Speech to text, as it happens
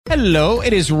Hello,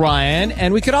 it is Ryan,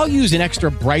 and we could all use an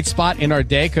extra bright spot in our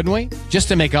day, couldn't we? Just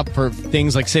to make up for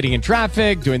things like sitting in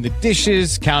traffic, doing the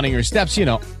dishes, counting your steps, you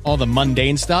know, all the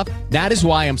mundane stuff. That is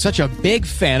why I'm such a big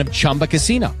fan of Chumba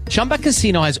Casino. Chumba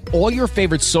Casino has all your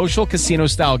favorite social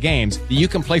casino-style games that you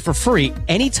can play for free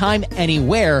anytime,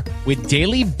 anywhere with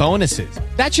daily bonuses.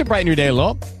 That should brighten your day a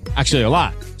little. Actually, a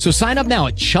lot. So sign up now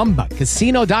at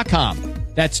ChumbaCasino.com.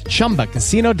 That's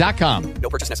ChumbaCasino.com. No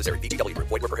purchase necessary. VGW Group.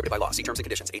 Void where prohibited by law. See terms and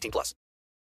conditions. 18+.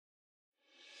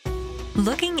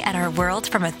 Looking at our world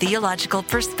from a theological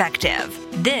perspective.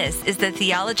 This is the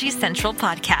Theology Central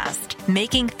Podcast,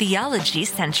 making theology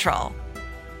central.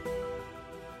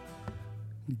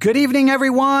 Good evening,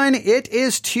 everyone. It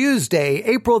is Tuesday,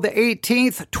 April the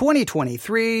 18th,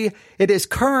 2023. It is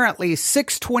currently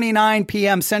 6:29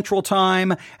 p.m. Central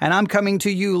Time, and I'm coming to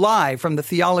you live from the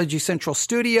Theology Central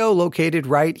studio located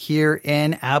right here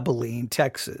in Abilene,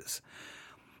 Texas.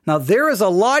 Now, there is a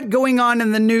lot going on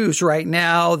in the news right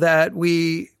now that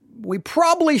we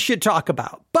probably should talk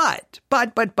about. But.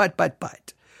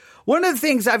 One of the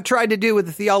things I've tried to do with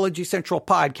the Theology Central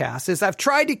podcast is I've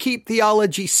tried to keep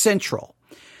theology central.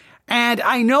 And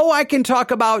I know I can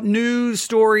talk about news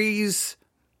stories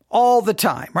all the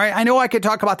time, right? I know I could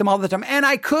talk about them all the time, and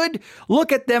I could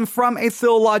look at them from a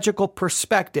theological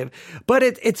perspective, but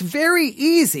it's very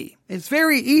easy. It's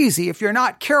very easy if you're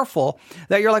not careful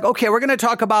that you're like, okay, we're going to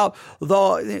talk about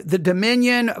the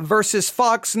Dominion versus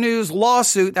Fox News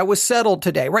lawsuit that was settled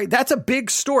today, right? That's a big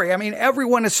story. I mean,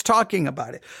 everyone is talking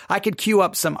about it. I could cue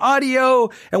up some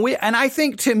audio, and I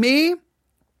think, to me,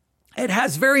 it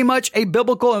has very much a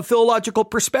biblical and theological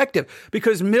perspective,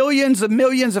 because millions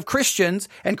of Christians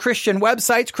and Christian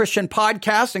websites, Christian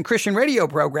podcasts, and Christian radio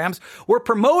programs were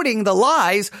promoting the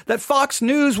lies that Fox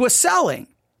News was selling.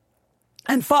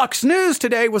 And Fox News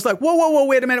today was like, whoa,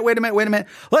 wait a minute. We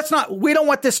don't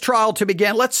want this trial to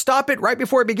begin. Let's stop it right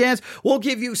before it begins. We'll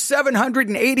give you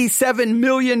 $787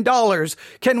 million.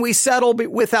 Can we settle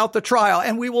without the trial?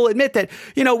 And we will admit that,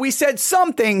 we said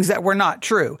some things that were not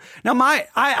true. Now,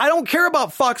 I don't care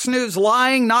about Fox News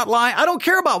lying, not lying. I don't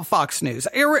care about Fox News,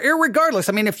 irregardless.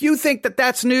 I mean, if you think that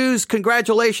that's news,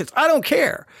 congratulations. I don't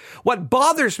care. What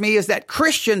bothers me is that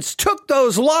Christians took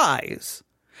those lies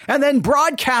and then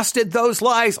broadcasted those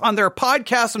lies on their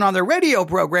podcasts and on their radio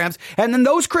programs. And then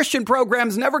those Christian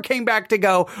programs never came back to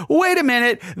go, wait a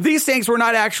minute, these things were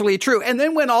not actually true. And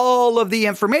then when all of the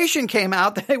information came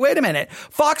out, hey, wait a minute,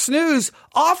 Fox News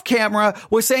off camera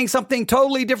was saying something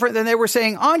totally different than they were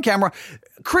saying on camera.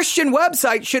 Christian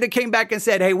websites should have came back and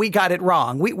said, hey, we got it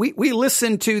wrong. We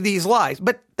listened to these lies,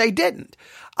 but they didn't.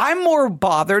 I'm more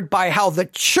bothered by how the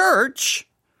church,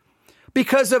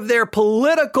 because of their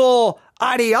political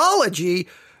ideology,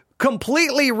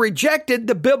 completely rejected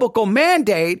the biblical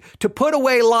mandate to put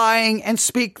away lying and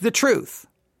speak the truth.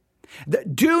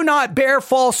 Do not bear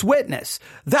false witness.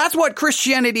 That's what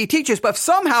Christianity teaches. But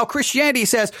somehow Christianity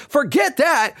says, forget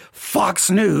that. Fox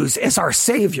News is our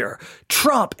savior.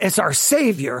 Trump is our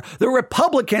savior. The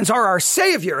Republicans are our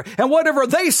savior. And whatever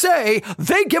they say,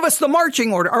 they give us the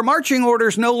marching order. Our marching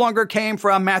orders no longer came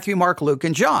from Matthew, Mark, Luke,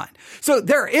 and John. So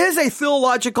there is a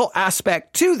theological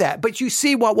aspect to that. But you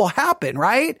see what will happen,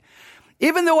 right?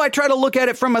 Even though I try to look at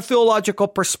it from a theological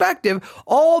perspective,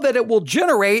 all that it will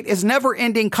generate is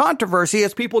never-ending controversy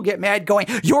as people get mad going,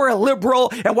 you're a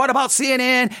liberal, and what about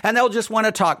CNN? And they'll just want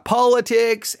to talk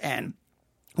politics and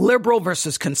liberal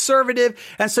versus conservative.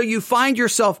 And so you find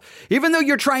yourself, even though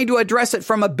you're trying to address it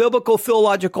from a biblical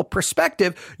theological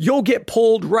perspective, you'll get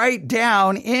pulled right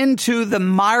down into the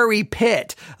miry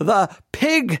pit, the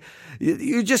pig.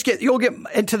 You'll get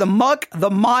into the muck,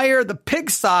 the mire, the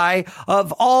pigsty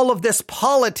of all of this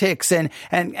politics and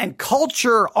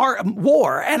culture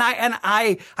war. And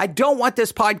I don't want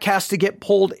this podcast to get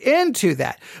pulled into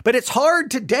that. But it's hard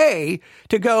today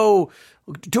to go,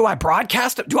 do I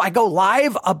broadcast it? Do I go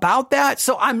live about that?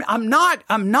 So I'm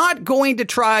not going to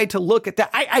try to look at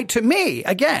that. To me,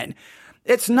 again,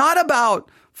 it's not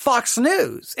about Fox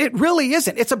News. It really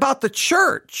isn't. It's about the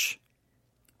church.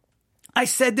 I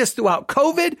said this throughout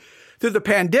COVID, through the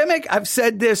pandemic. I've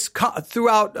said this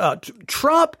throughout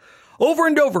Trump, over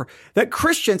and over, that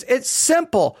Christians, it's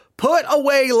simple. Put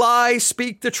away lies,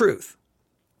 speak the truth.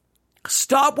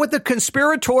 Stop with the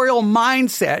conspiratorial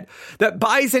mindset that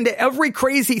buys into every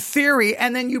crazy theory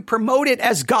and then you promote it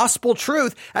as gospel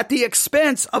truth at the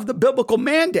expense of the biblical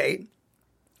mandate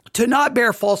to not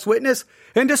bear false witness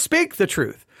and to speak the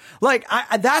truth.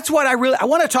 That's what I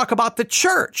want to talk about the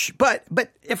church. But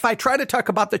if I try to talk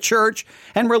about the church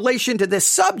in relation to this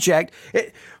subject,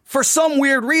 for some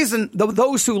weird reason,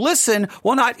 those who listen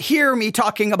will not hear me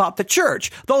talking about the church.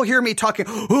 They'll hear me talking,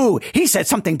 ooh, he said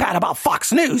something bad about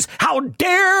Fox News. How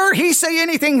dare he say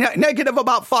anything negative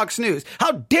about Fox News?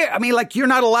 How dare, I mean, like, you're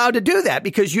not allowed to do that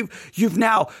because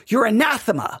you're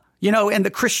anathema, in the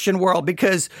Christian world,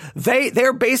 because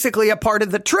they're basically a part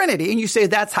of the Trinity. And you say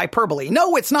that's hyperbole.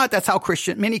 No, it's not. That's how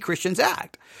many Christians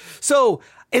act. So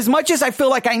as much as I feel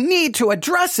like I need to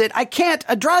address it, I can't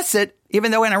address it,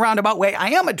 even though in a roundabout way I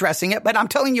am addressing it. But I'm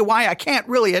telling you why I can't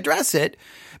really address it,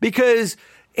 because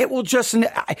it will just,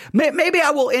 maybe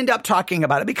I will end up talking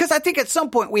about it, because I think at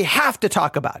some point we have to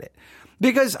talk about it,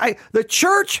 because the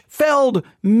church failed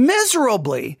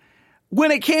miserably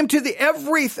when it came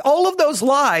to all of those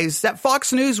lies that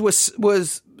Fox News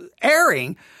was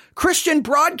airing. Christian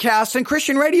broadcast and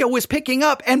Christian radio was picking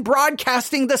up and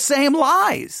broadcasting the same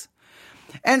lies.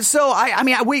 And so,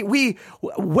 we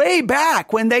way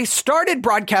back when they started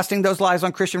broadcasting those lies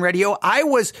on Christian radio, I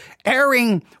was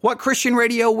airing what Christian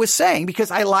radio was saying, because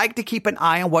I like to keep an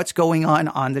eye on what's going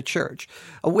on the church,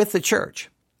 with the church.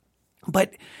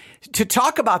 But to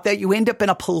talk about that, you end up in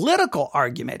a political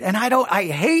argument. And I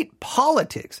hate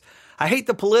politics. I hate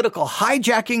the political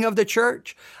hijacking of the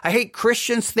church. I hate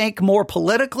Christians think more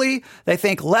politically. They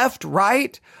think left,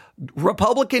 right,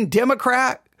 Republican,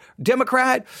 Democrat,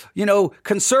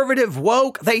 conservative,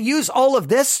 woke. They use all of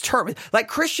this term, like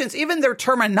Christians, even their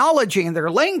terminology and their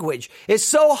language is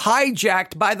so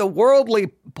hijacked by the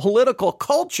worldly political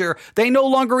culture. They no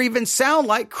longer even sound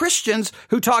like Christians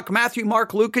who talk Matthew,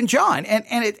 Mark, Luke, and John. And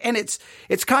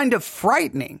it's kind of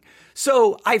frightening.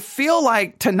 So I feel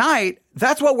like tonight,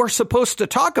 that's what we're supposed to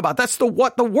talk about. That's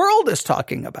what the world is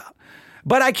talking about.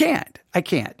 But I can't.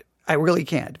 I really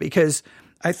can't, because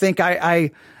I think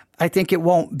I think it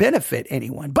won't benefit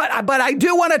anyone. But I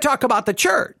do want to talk about the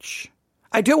church.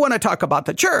 I do want to talk about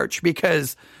the church,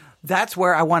 because that's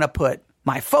where I want to put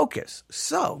my focus.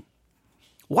 So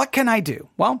what can I do?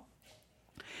 Well,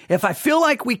 if I feel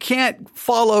like we can't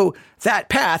follow that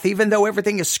path, even though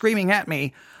everything is screaming at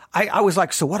me, I was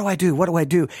like, so what do I do? What do I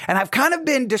do? And I've kind of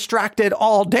been distracted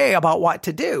all day about what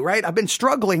to do, right? I've been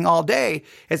struggling all day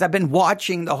as I've been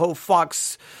watching the whole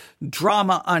Fox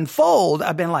drama unfold.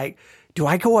 I've been like, do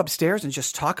I go upstairs and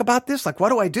just talk about this? Like, what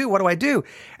do I do? What do I do?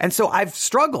 And so I've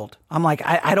struggled. I'm like,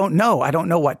 I don't know. I don't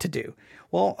know what to do.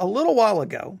 Well, a little while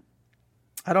ago,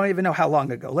 I don't even know how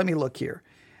long ago. Let me look here.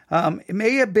 It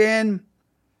may have been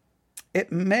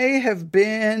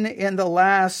in the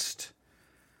last,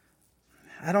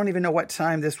 I don't even know what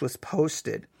time this was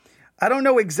posted. I don't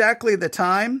know exactly the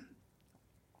time.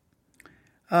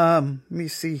 Let me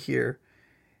see here.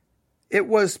 It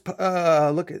was,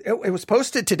 it was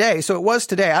posted today. So it was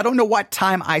today. I don't know what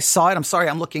time I saw it. I'm sorry.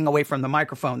 I'm looking away from the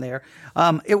microphone there.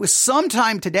 It was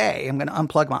sometime today. I'm going to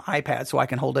unplug my iPad so I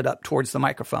can hold it up towards the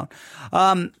microphone.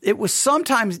 It was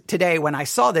sometime today when I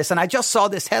saw this, and I just saw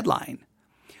this headline.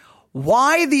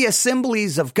 Why the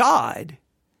Assemblies of God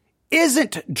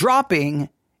isn't dropping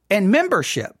in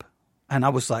membership. And I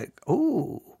was like,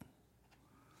 ooh,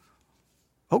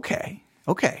 okay.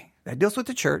 That deals with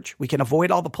the church. We can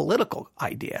avoid all the political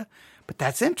idea, but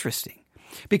that's interesting,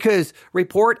 because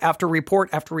report after report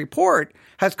after report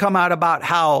has come out about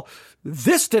how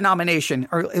this denomination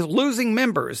is losing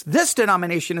members. This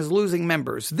denomination is losing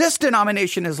members. This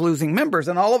denomination is losing members.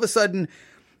 And all of a sudden,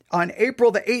 on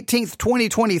April the 18th,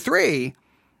 2023,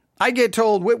 I get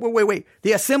told, wait.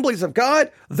 The Assemblies of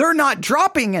God, they're not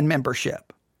dropping in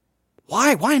membership.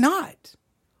 Why? Why not?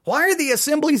 Why are the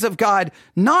Assemblies of God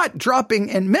not dropping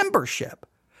in membership?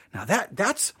 Now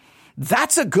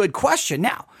that's a good question.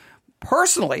 Now,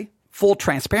 personally, full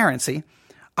transparency,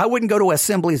 I wouldn't go to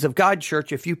Assemblies of God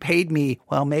church if you paid me.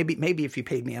 Well, maybe if you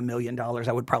paid me $1 million,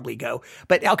 I would probably go.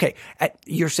 But okay,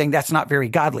 you're saying that's not very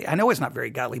godly. I know it's not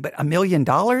very godly, but $1 million?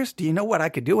 Do you know what I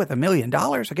could do with $1 million?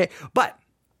 Okay, but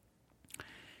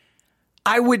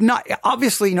I would not,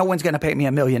 obviously no one's going to pay me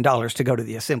 $1 million to go to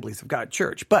the Assemblies of God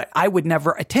church, but I would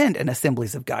never attend an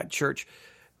Assemblies of God church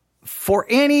for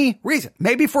any reason.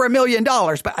 Maybe for $1 million,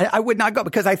 but I would not go,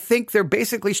 because I think they're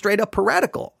basically straight up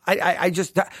heretical. I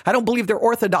don't believe they're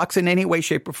orthodox in any way,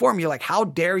 shape, or form. You're like, how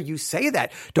dare you say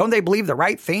that? Don't they believe the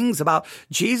right things about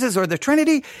Jesus or the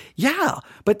Trinity? Yeah,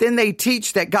 but then they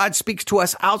teach that God speaks to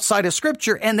us outside of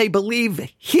Scripture, and they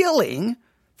believe healing,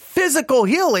 physical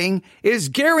healing, is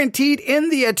guaranteed in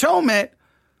the atonement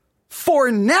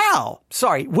for now.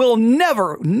 Sorry, we'll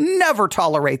never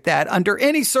tolerate that under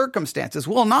any circumstances.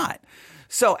 We'll not.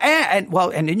 So, and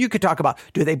then you could talk about,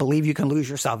 do they believe you can lose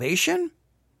your salvation?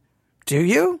 Do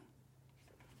you?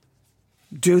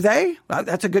 Do they?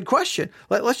 That's a good question.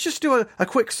 Let's just do a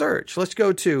quick search. Let's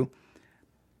go to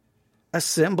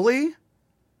Assembly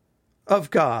of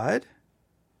God.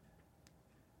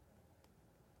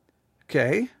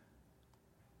 Okay.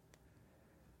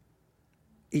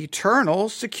 Eternal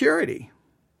security.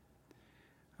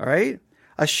 All right.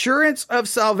 Assurance of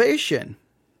salvation.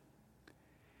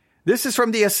 This is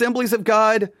from the Assemblies of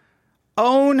God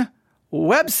own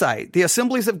website. The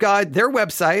Assemblies of God, their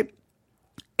website,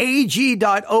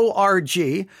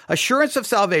 ag.org, assurance of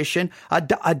salvation,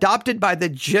 adopted by the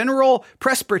General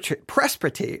Presbytery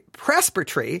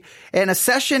in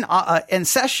session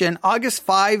August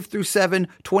 5 through 7,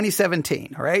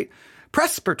 2017. All right.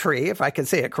 Presbytery, if I can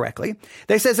say it correctly.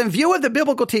 They says, in view of the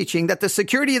biblical teaching that the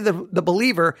security of the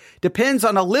believer depends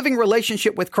on a living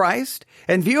relationship with Christ,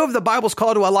 in view of the Bible's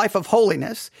call to a life of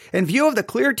holiness, in view of the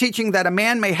clear teaching that a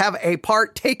man may have a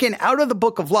part taken out of the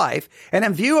book of life, and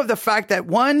in view of the fact that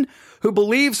one who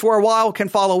believes for a while can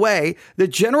fall away, the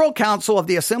General Council of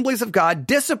the Assemblies of God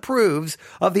disapproves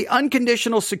of the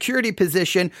unconditional security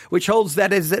position, which holds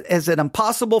that is it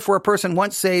impossible for a person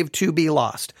once saved to be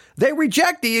lost. They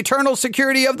reject the eternal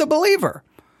security of the believer.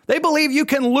 They believe you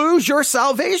can lose your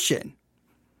salvation.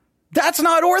 That's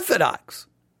not orthodox.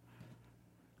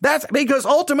 That's because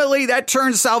ultimately that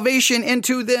turns salvation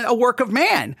into then a work of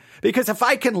man. Because if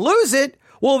I can lose it,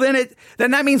 well, then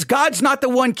that means God's not the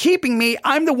one keeping me.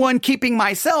 I'm the one keeping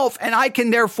myself, and I can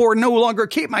therefore no longer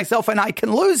keep myself, and I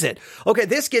can lose it. Okay,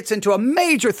 this gets into a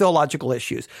major theological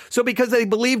issues. So because they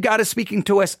believe God is speaking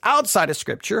to us outside of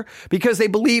Scripture, because they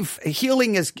believe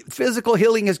physical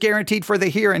healing is guaranteed for the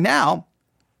here and now,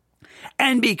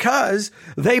 and because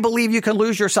they believe you can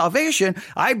lose your salvation,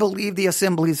 I believe the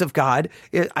Assemblies of God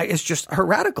is just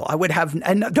heretical. I would have,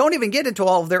 and don't even get into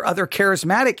all of their other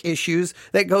charismatic issues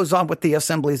that goes on with the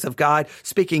Assemblies of God,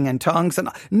 speaking in tongues. And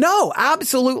no,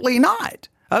 absolutely not.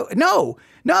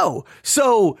 No.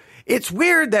 So it's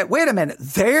weird that, wait a minute,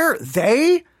 they're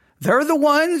the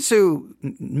ones who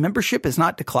membership is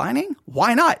not declining?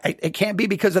 Why not? It can't be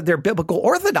because of their biblical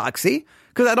orthodoxy,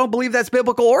 because I don't believe that's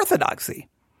biblical orthodoxy.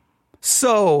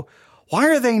 So why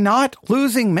are they not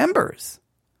losing members?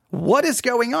 What is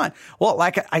going on? Well,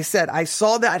 like I said, I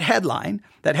saw that headline.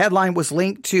 That headline was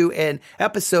linked to an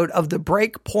episode of the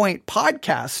Breakpoint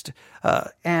podcast,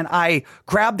 and I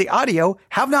grabbed the audio,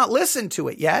 have not listened to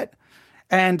it yet,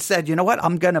 and said, you know what?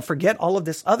 I'm going to forget all of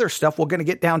this other stuff. We're going to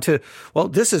get down to, well,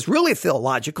 this is really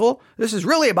theological. This is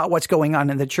really about what's going on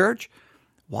in the church.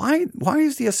 Why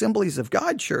is the Assemblies of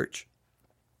God church?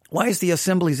 Why is the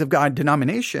Assemblies of God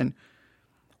denomination?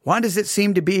 Why does it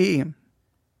seem to be, in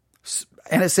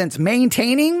a sense,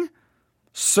 maintaining,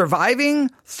 surviving,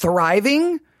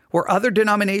 thriving, where other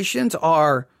denominations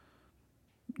are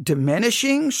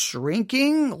diminishing,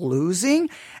 shrinking,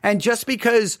 losing? And just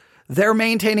because they're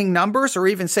maintaining numbers or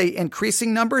even say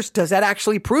increasing numbers, does that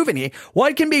actually prove anything?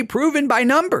 What can be proven by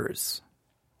numbers?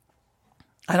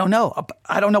 I don't know.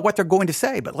 I don't know what they're going to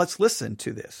say, but let's listen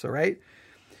to this, all right?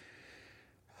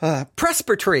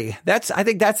 Presbytery. I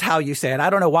think that's how you say it.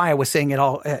 I don't know why I was saying it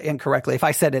all incorrectly. If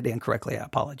I said it incorrectly, I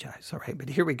apologize. All right. But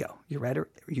here we go. You ready? Are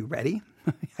you ready?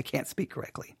 I can't speak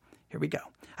correctly. Here we go.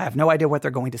 I have no idea what they're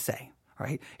going to say. All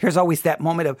right. Here's always that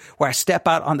moment of where I step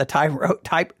out on the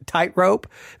tightrope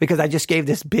because I just gave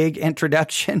this big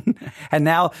introduction. And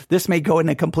now this may go in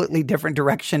a completely different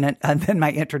direction than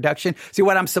my introduction. See,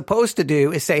 what I'm supposed to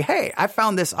do is say, hey, I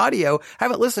found this audio. I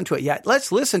haven't listened to it yet.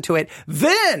 Let's listen to it.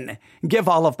 Then give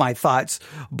all of my thoughts.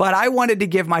 But I wanted to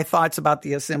give my thoughts about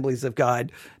the Assemblies of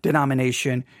God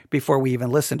denomination before we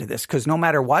even listen to this. Because no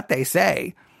matter what they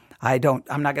say,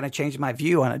 I'm not going to change my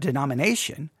view on a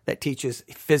denomination that teaches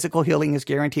physical healing is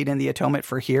guaranteed in the atonement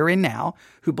for here and now,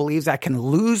 who believes I can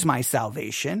lose my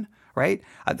salvation, right?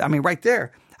 I mean, right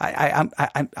there,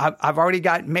 I've already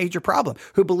got major problem.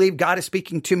 Who believe God is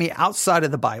speaking to me outside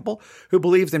of the Bible, who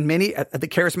believes in many the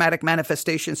charismatic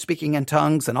manifestations, speaking in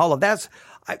tongues and all of that.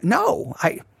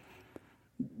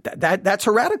 That's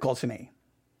heretical to me.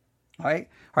 All right.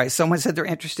 All right. Someone said they're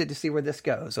interested to see where this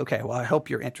goes. Okay. Well, I hope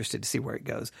you're interested to see where it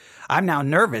goes. I'm now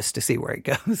nervous to see where it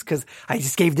goes because I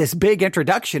just gave this big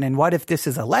introduction. And what if this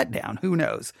is a letdown? Who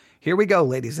knows? Here we go,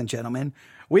 ladies and gentlemen.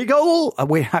 We don't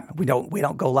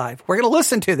go live. We're going to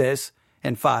listen to this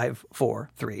in 5, 4,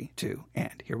 3, 2,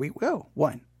 and here we go.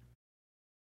 1.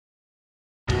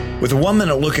 With a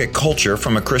 1-minute look at culture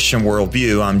from a Christian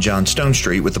worldview, I'm John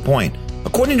Stonestreet with The Point.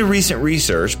 According to recent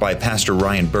research by Pastor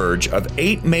Ryan Burge, of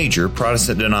 8 major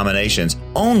Protestant denominations,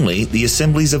 only the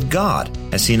Assemblies of God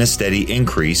has seen a steady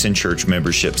increase in church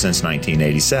membership since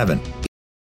 1987.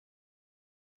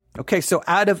 Okay, so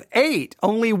out of 8,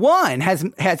 only 1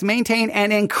 has maintained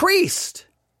and increased.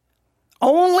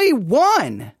 Only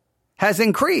 1 has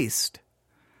increased.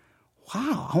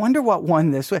 Wow, I wonder what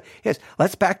one this was. Yes,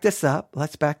 let's back this up.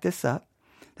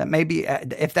 That may be,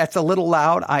 if that's a little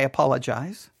loud, I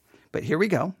apologize. But here we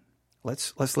go.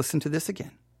 Let's listen to this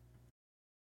again.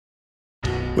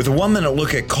 With a 1-minute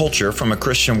look at culture from a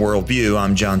Christian worldview,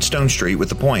 I'm John Stonestreet with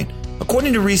The Point.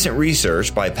 According to recent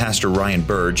research by Pastor Ryan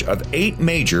Burge, of 8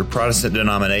 major Protestant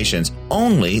denominations,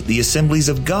 only the Assemblies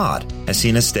of God has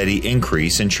seen a steady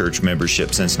increase in church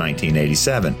membership since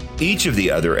 1987. Each of the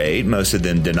other 8, most of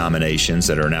them denominations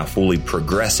that are now fully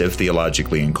progressive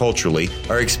theologically and culturally,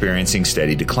 are experiencing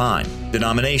steady decline.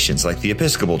 Denominations like the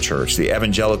Episcopal Church, the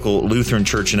Evangelical Lutheran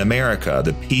Church in America,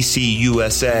 the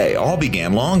PCUSA, all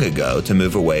began long ago to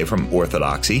move away from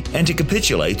orthodoxy and to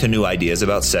capitulate to new ideas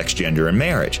about sex, gender, and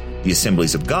marriage. The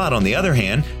Assemblies of God, on the other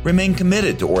hand, remain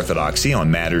committed to orthodoxy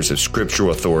on matters of scriptural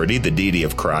authority, the deity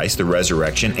of Christ, the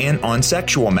resurrection, and on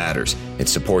sexual matters. It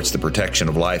supports the protection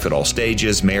of life at all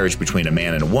stages, marriage between a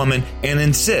man and a woman, and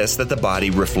insists that the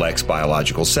body reflects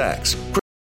biological sex.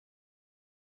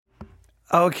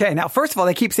 Okay, now, first of all,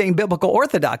 they keep saying biblical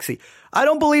orthodoxy. I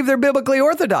don't believe they're biblically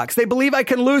orthodox. They believe I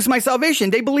can lose my salvation.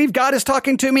 They believe God is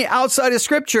talking to me outside of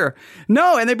Scripture.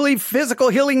 No, and they believe physical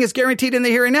healing is guaranteed in the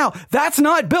here and now. That's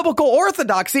not biblical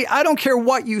orthodoxy. I don't care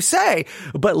what you say.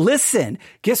 But listen,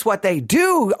 guess what they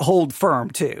do hold firm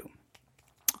to?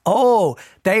 Oh,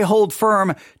 they hold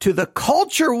firm to the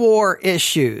culture war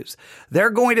issues.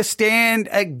 They're going to stand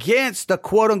against the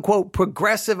quote unquote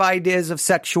progressive ideas of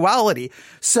sexuality.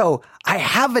 So I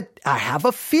have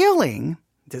a feeling,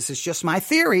 this is just my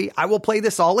theory. I will play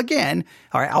this all again.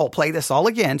 All right. I'll play this all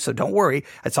again. So don't worry.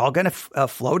 It's all going to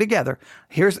flow together.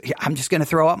 I'm just going to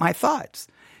throw out my thoughts.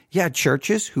 Yeah.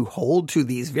 Churches who hold to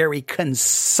these very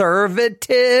conservative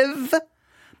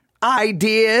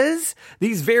ideas,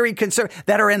 these very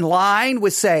that are in line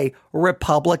with, say,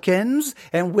 Republicans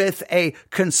and with a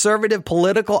conservative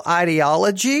political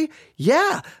ideology.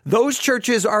 Yeah, those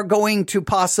churches are going to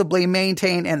possibly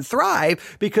maintain and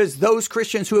thrive because those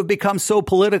Christians who have become so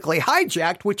politically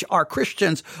hijacked, which are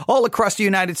Christians all across the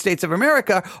United States of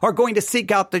America, are going to seek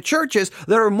out the churches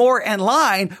that are more in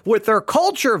line with their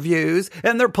culture views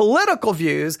and their political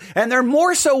views. And they're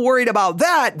more so worried about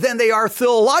that than they are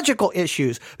theological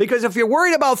issues. Because if you're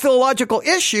worried about theological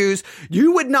issues,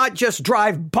 you would not just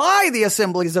drive by the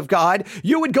Assemblies of God.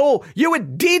 You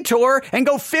would detour and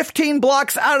go 15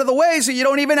 blocks out of the way so you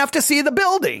don't even have to see the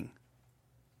building.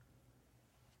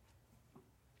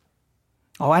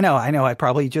 Oh, I know. I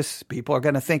probably people are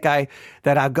going to think that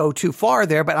I go too far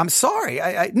there, but I'm sorry.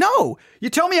 No, you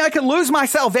tell me I can lose my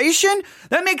salvation?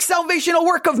 That makes salvation a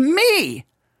work of me.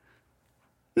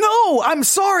 No, I'm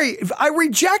sorry. I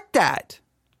reject that.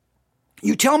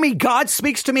 You tell me God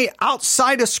speaks to me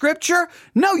outside of Scripture?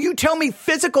 No, you tell me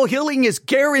physical healing is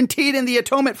guaranteed in the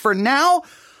atonement for now?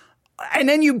 And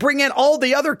then you bring in all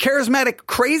the other charismatic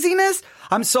craziness?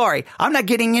 I'm sorry. I'm not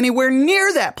getting anywhere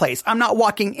near that place. I'm not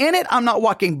walking in it. I'm not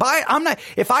walking by it.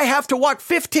 If I have to walk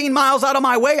 15 miles out of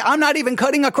my way, I'm not even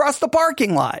cutting across the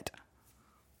parking lot.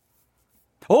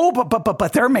 Oh,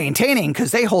 but they're maintaining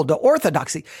because they hold to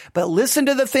orthodoxy. But listen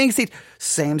to the things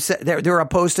they're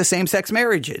opposed to same-sex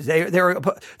marriages.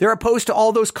 They're opposed to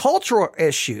all those cultural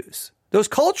issues.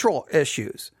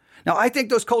 Now, I think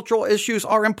those cultural issues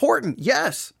are important.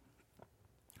 Yes.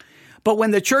 But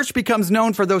when the church becomes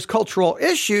known for those cultural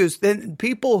issues, then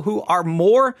people who are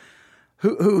more,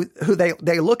 who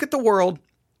they look at the world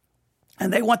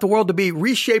and they want the world to be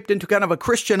reshaped into kind of a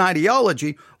Christian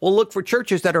ideology, will look for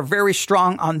churches that are very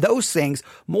strong on those things,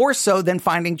 more so than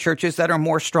finding churches that are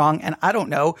more strong and, I don't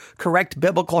know, correct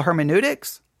biblical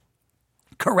hermeneutics,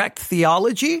 correct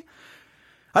theology.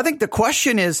 I think the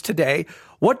question is today,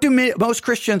 what do most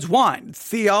Christians want?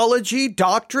 Theology,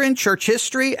 doctrine, church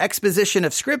history, exposition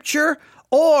of Scripture,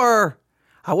 or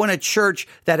I want a church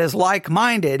that is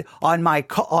like-minded on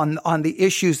the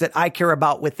issues that I care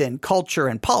about within culture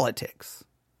and politics.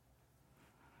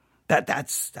 I'm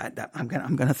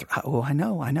gonna. I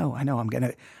know. I'm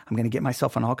gonna get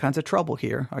myself in all kinds of trouble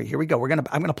here. All right, here we go.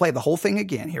 I'm gonna play the whole thing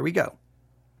again. Here we go.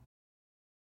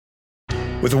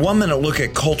 With a 1-minute look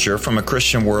at culture from a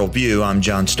Christian worldview, I'm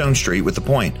John Stonestreet with The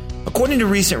Point. According to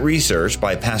recent research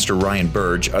by Pastor Ryan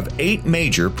Burge, of 8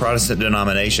 major Protestant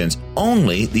denominations,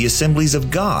 only the Assemblies of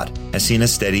God has seen a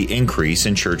steady increase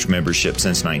in church membership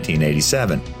since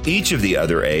 1987. Each of the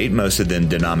other 8, most of them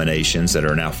denominations that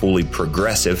are now fully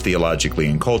progressive theologically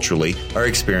and culturally, are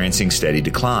experiencing steady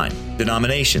decline.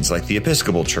 Denominations like the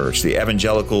Episcopal Church, the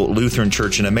Evangelical Lutheran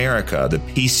Church in America, the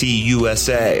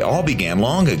PCUSA, all began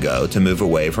long ago to move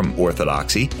away from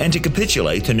orthodoxy and to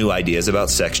capitulate to new ideas about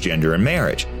sex, gender, and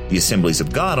marriage. The Assemblies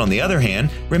of God, on the other hand,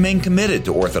 remain committed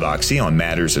to orthodoxy on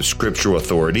matters of scriptural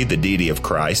authority, the deity of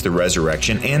Christ, the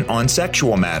resurrection, and on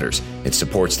sexual matters. It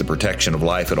supports the protection of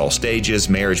life at all stages,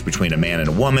 marriage between a man and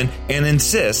a woman, and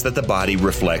insists that the body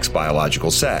reflects biological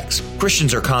sex.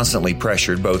 Christians are constantly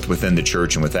pressured, both within the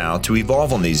church and without, to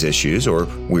evolve on these issues, or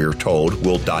we're told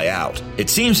will die out. It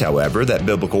seems, however, that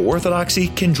biblical orthodoxy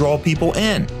can draw people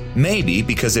in, maybe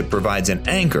because it provides an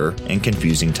anchor in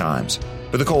confusing times.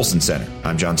 For the Colson Center,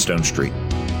 I'm John Stonestreet.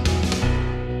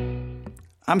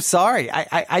 I'm sorry.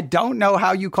 I don't know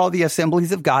how you call the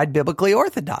Assemblies of God biblically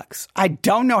orthodox. I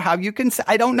don't know how you can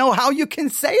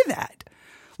say that.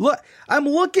 Look, I'm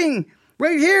looking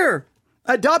right here.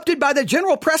 Adopted by the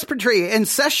General Presbytery in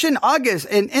session August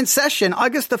the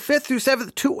 5th through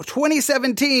 7th,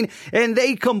 2017, and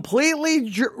they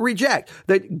completely reject.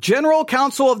 The General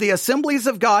Council of the Assemblies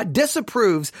of God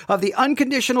disapproves of the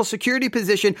unconditional security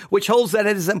position, which holds that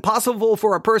it is impossible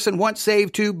for a person once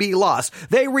saved to be lost.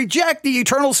 They reject the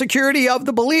eternal security of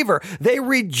the believer. They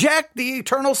reject the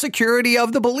eternal security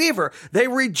of the believer. They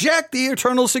reject the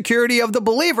eternal security of the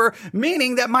believer,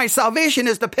 meaning that my salvation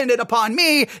is dependent upon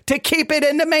me to keep it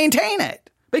and to maintain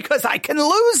it, because I can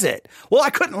lose it. Well,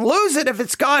 I couldn't lose it if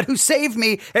it's God who saved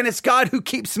me and it's God who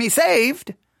keeps me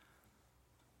saved.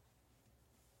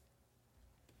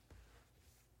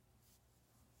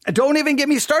 Don't even get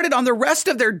me started on the rest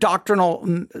of their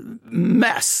doctrinal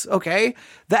mess, okay?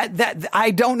 That I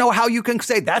don't know how you can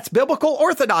say that's biblical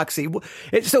orthodoxy.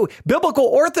 So biblical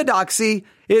orthodoxy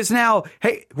is now,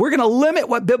 hey, we're going to limit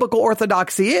what biblical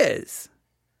orthodoxy is.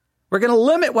 We're going to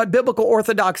limit what biblical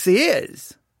orthodoxy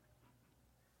is.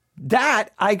 That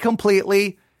I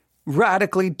completely,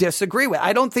 radically disagree with.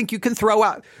 I don't think you can throw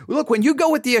out. Look, when you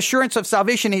go with the assurance of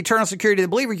salvation and eternal security of the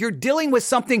believer, you're dealing with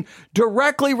something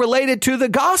directly related to the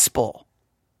gospel.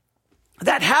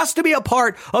 That has to be a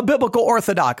part of biblical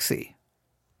orthodoxy.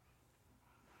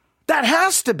 That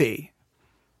has to be.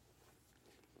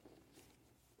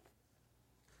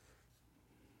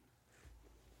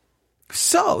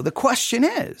 So the question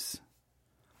is,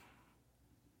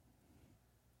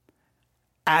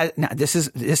 now this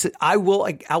is. I will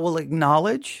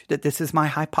acknowledge that this is my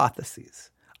hypothesis.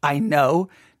 I know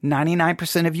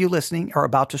 99% of you listening are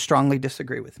about to strongly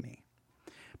disagree with me,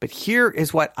 but here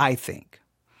is what I think: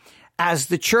 as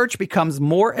the church becomes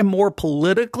more and more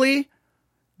politically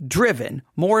driven,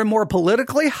 more and more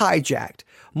politically hijacked,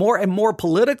 more and more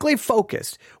politically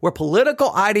focused, where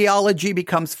political ideology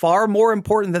becomes far more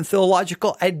important than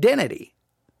theological identity.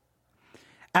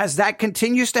 As that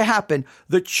continues to happen,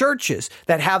 the churches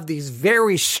that have these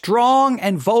very strong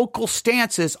and vocal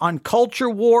stances on culture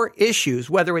war issues,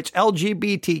 whether it's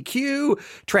LGBTQ,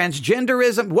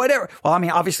 transgenderism, whatever. Well, I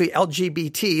mean, obviously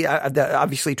LGBT,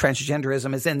 obviously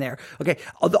transgenderism is in there. Okay.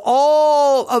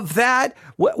 All of that,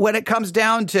 when it comes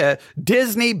down to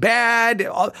Disney bad,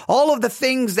 all of the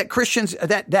things that Christians,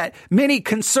 that many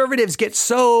conservatives get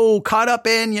so caught up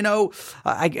in,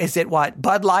 is it what?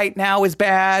 Bud Light now is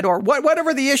bad, or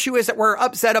whatever the issue is that we're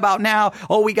upset about now.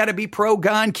 Oh, we got to be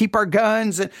pro-gun, keep our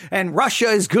guns, and Russia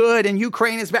is good and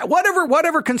Ukraine is bad.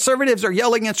 Whatever conservatives are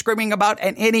yelling and screaming about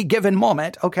at any given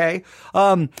moment, okay?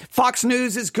 Fox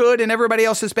News is good and everybody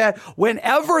else is bad.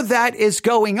 Whenever that is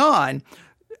going on,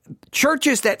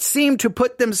 churches that seem to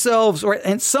put themselves, or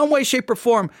in some way, shape, or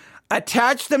form,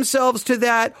 attach themselves to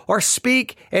that or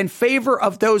speak in favor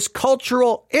of those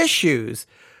cultural issues,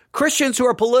 Christians who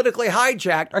are politically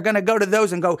hijacked are going to go to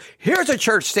those and go, here's a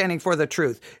church standing for the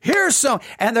truth.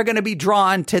 And they're going to be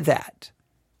drawn to that.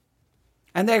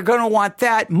 And they're going to want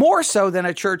that more so than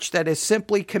a church that is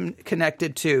simply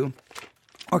connected to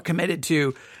or committed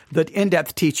to the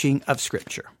in-depth teaching of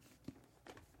Scripture.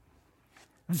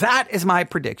 That is my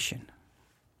prediction.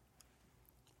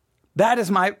 That is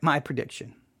my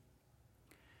prediction.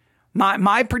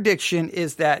 My prediction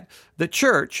is that the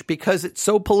church, because it's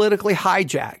so politically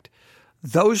hijacked,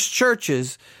 those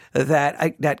churches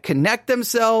that connect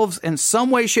themselves in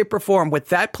some way, shape, or form with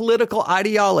that political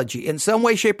ideology, in some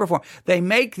way, shape, or form, they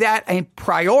make that a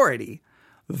priority.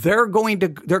 They're going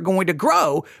to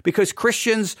grow because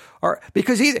here's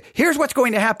what's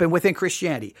going to happen within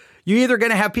Christianity. You're going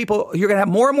to have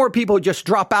more and more people just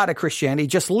drop out of Christianity,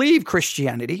 just leave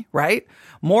Christianity, right?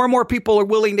 More and more people are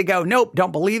willing to go, nope,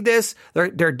 don't believe this. They're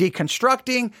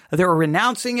deconstructing, they're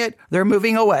renouncing it, they're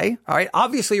moving away. All right.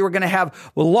 Obviously, we're going to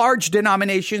have large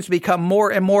denominations become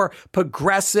more and more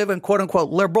progressive and quote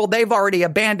unquote liberal. They've already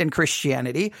abandoned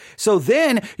Christianity. So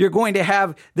then you're going to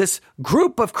have this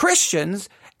group of Christians.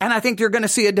 And I think you're going to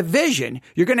see a division.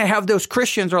 You're going to have those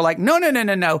Christians who are like,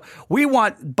 no. We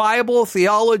want Bible,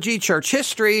 theology, church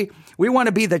history. We want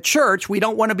to be the church. We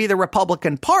don't want to be the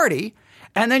Republican Party.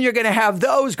 And then you're going to have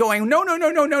those going,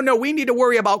 no, we need to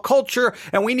worry about culture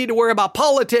and we need to worry about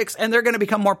politics, and they're going to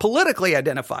become more politically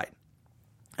identified.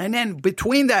 And then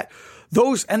between that,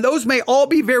 those may all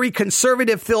be very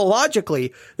conservative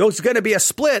theologically. There's going to be a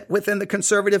split within the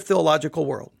conservative theological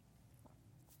world.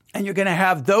 And you're going to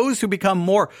have those who become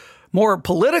more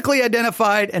politically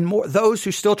identified and more those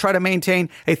who still try to maintain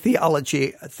a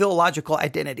theological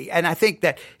identity. And I think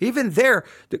that even there,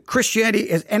 the Christianity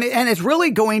is, and it's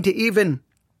really going to even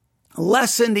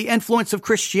lessen the influence of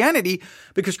Christianity,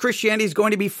 because Christianity is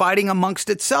going to be fighting amongst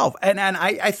itself. And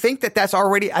I think it's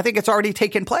already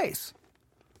taken place.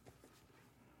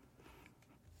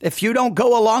 If you don't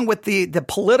go along with the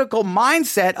political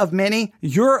mindset of many,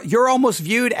 you're almost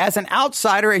viewed as an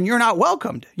outsider and you're not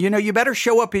welcomed. You better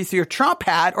show up with your Trump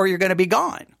hat or you're going to be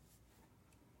gone.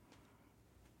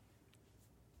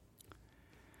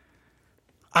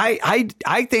 I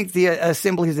think the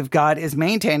Assemblies of God is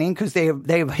maintaining, because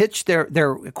they've hitched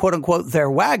their quote unquote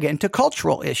their wagon to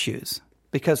cultural issues,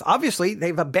 because obviously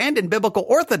they've abandoned biblical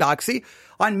orthodoxy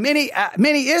on many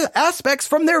aspects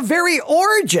from their very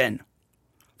origin.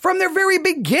 From their very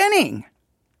beginning.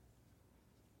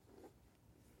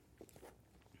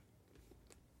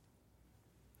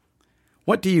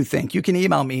 What do you think? You can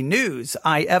email me,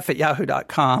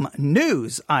 newsif@yahoo.com,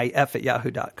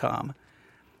 newsif@yahoo.com,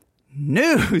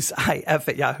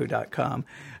 newsif@yahoo.com.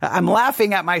 I'm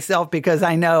laughing at myself because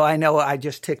I know I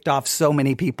just ticked off so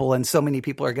many people, and so many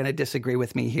people are going to disagree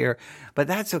with me here, but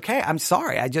that's okay. I'm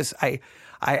sorry.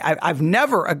 I've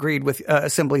never agreed with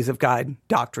Assemblies of God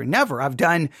doctrine. Never. I've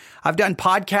done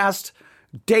podcasts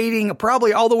dating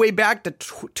probably all the way back to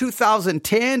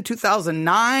 2010,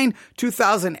 2009,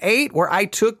 2008, where I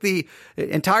took the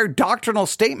entire doctrinal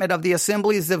statement of the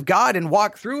Assemblies of God and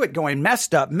walked through it going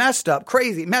messed up,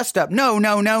 crazy, messed up. No.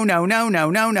 Nothing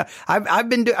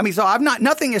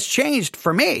has changed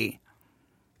for me.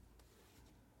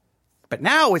 But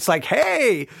now it's like,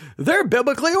 hey, they're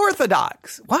biblically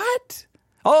orthodox. What?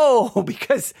 Oh,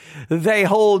 because they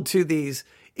hold to these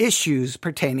issues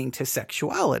pertaining to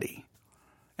sexuality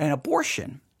and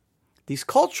abortion, these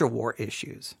culture war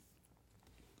issues.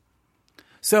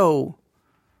 So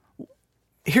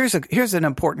here's an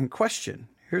important question.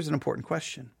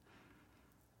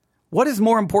 What is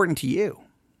more important to you?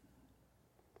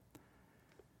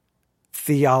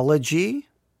 Theology,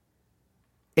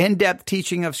 in-depth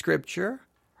teaching of Scripture,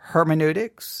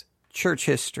 hermeneutics, church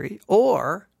history,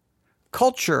 or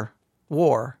culture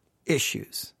war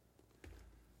issues?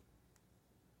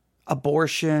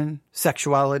 Abortion,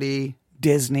 sexuality,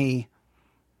 Disney,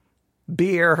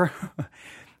 beer,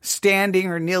 standing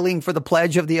or kneeling for the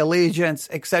Pledge of the Allegiance,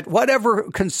 etc. Whatever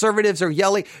conservatives are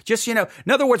yelling. Just, in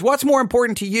other words, what's more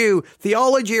important to you,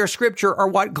 theology or Scripture, or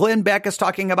what Glenn Beck is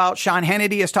talking about, Sean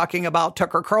Hannity is talking about,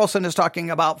 Tucker Carlson is talking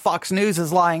about, Fox News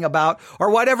is lying about,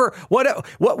 or whatever?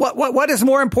 What is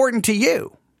more important to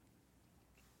you?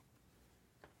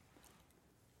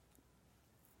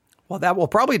 Well, that will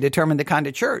probably determine the kind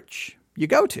of church you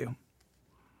go to.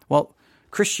 Well,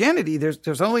 Christianity,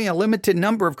 there's only a limited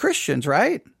number of Christians,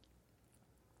 right?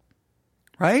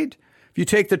 Right? If you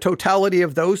take the totality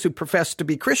of those who profess to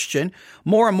be Christian,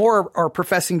 more and more are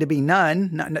professing to be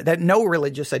no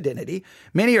religious identity.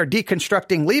 Many are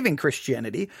deconstructing, leaving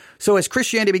Christianity. So as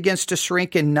Christianity begins to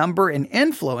shrink in number and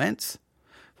influence,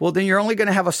 well, then you're only going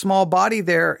to have a small body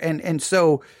there. And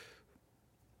so,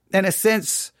 in a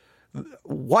sense,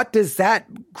 what does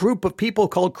that group of people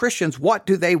called Christians, what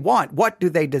do they want? What do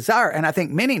they desire? And I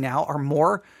think many now are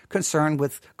more concerned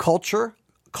with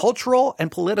cultural and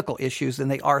political issues than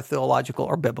they are theological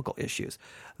or biblical issues.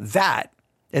 That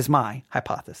is my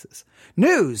hypothesis.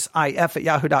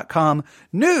 Newsif@yahoo.com,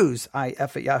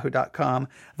 newsif@yahoo.com.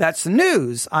 That's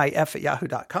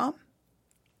newsif@yahoo.com.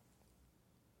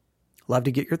 Love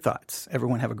to get your thoughts.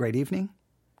 Everyone have a great evening.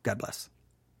 God bless.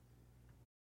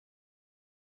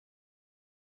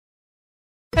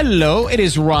 Hello, it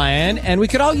is Ryan, and we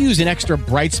could all use an extra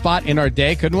bright spot in our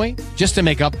day, couldn't we? Just to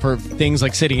make up for things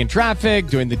like sitting in traffic,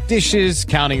 doing the dishes,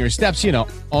 counting your steps,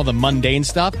 all the mundane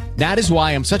stuff. That is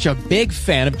why I'm such a big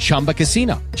fan of Chumba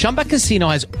Casino. Chumba Casino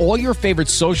has all your favorite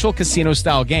social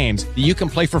casino-style games that you can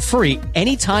play for free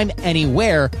anytime,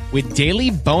 anywhere with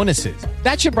daily bonuses.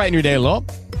 That should brighten your day a little.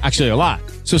 Actually, a lot.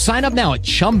 So sign up now at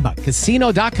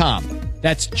ChumbaCasino.com.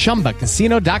 That's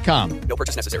ChumbaCasino.com. No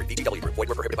purchase necessary. VGW Group. Void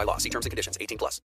where prohibited by law. See terms and conditions. 18+.